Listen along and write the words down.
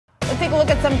take a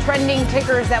look at some trending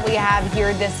tickers that we have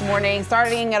here this morning.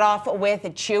 Starting it off with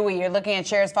Chewy. You're looking at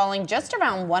shares falling just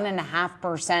around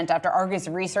 1.5% after Argus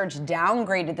Research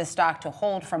downgraded the stock to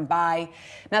hold from buy.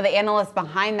 Now, the analyst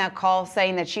behind that call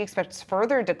saying that she expects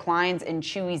further declines in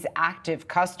Chewy's active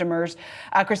customers.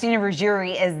 Christina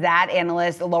Ruggieri is that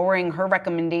analyst, lowering her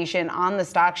recommendation on the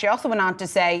stock. She also went on to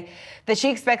say that she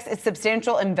expects a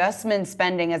substantial investment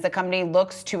spending as the company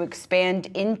looks to expand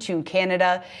into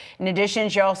Canada. In addition,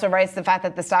 she also writes the fact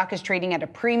that the stock is trading at a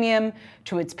premium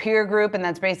to its peer group, and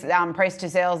that's based on price to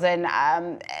sales and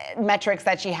metrics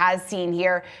that she has seen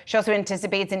here. She also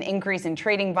anticipates an increase in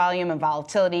trading volume and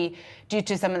volatility due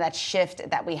to some of that shift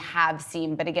that we have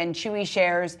seen. But again, Chewy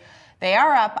shares, they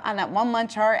are up on that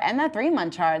 1-month chart and that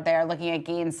 3-month chart. They're looking at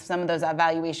gains. Some of those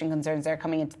valuation concerns are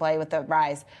coming into play with the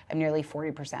rise of nearly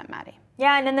 40%, Maddie.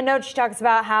 Yeah, and in the note, she talks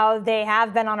about how they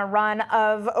have been on a run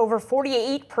of over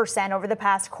 48% over the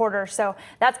past quarter. So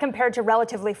that's compared to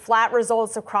relatively flat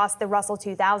results across the Russell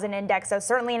 2000 index. So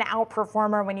certainly an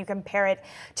outperformer when you compare it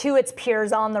to its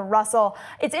peers on the Russell.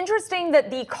 It's interesting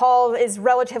that the call is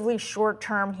relatively short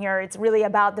term here. It's really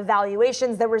about the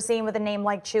valuations that we're seeing with a name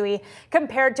like Chewy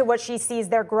compared to what she sees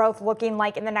their growth looking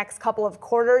like in the next couple of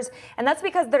quarters. And that's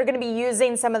because they're going to be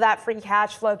using some of that free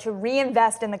cash flow to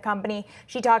reinvest in the company.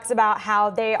 She talks about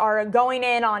how they are going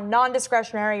in on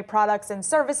non-discretionary products and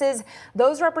services.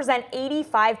 Those represent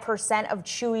 85% of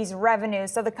Chewy's revenue.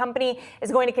 So the company is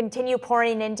going to continue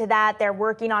pouring into that. They're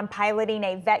working on piloting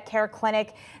a vet care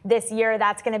clinic this year.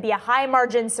 That's going to be a high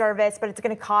margin service, but it's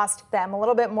going to cost them a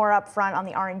little bit more upfront on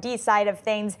the R&D side of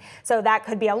things. So that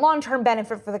could be a long-term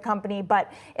benefit for the company,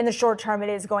 but in the short term, it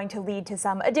is going to lead to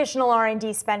some additional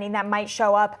R&D spending that might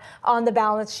show up on the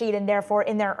balance sheet and therefore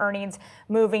in their earnings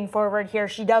moving forward here.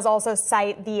 She does also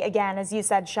cite the, again, as you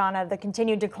said, Shauna, the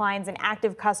continued declines in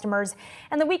active customers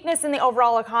and the weakness in the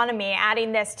overall economy,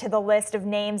 adding this to the list of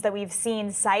names that we've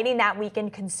seen citing that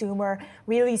weakened consumer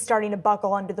really starting to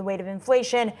buckle under the weight of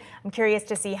inflation. I'm curious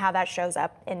to see how that shows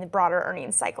up in the broader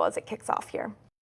earnings cycle as it kicks off here.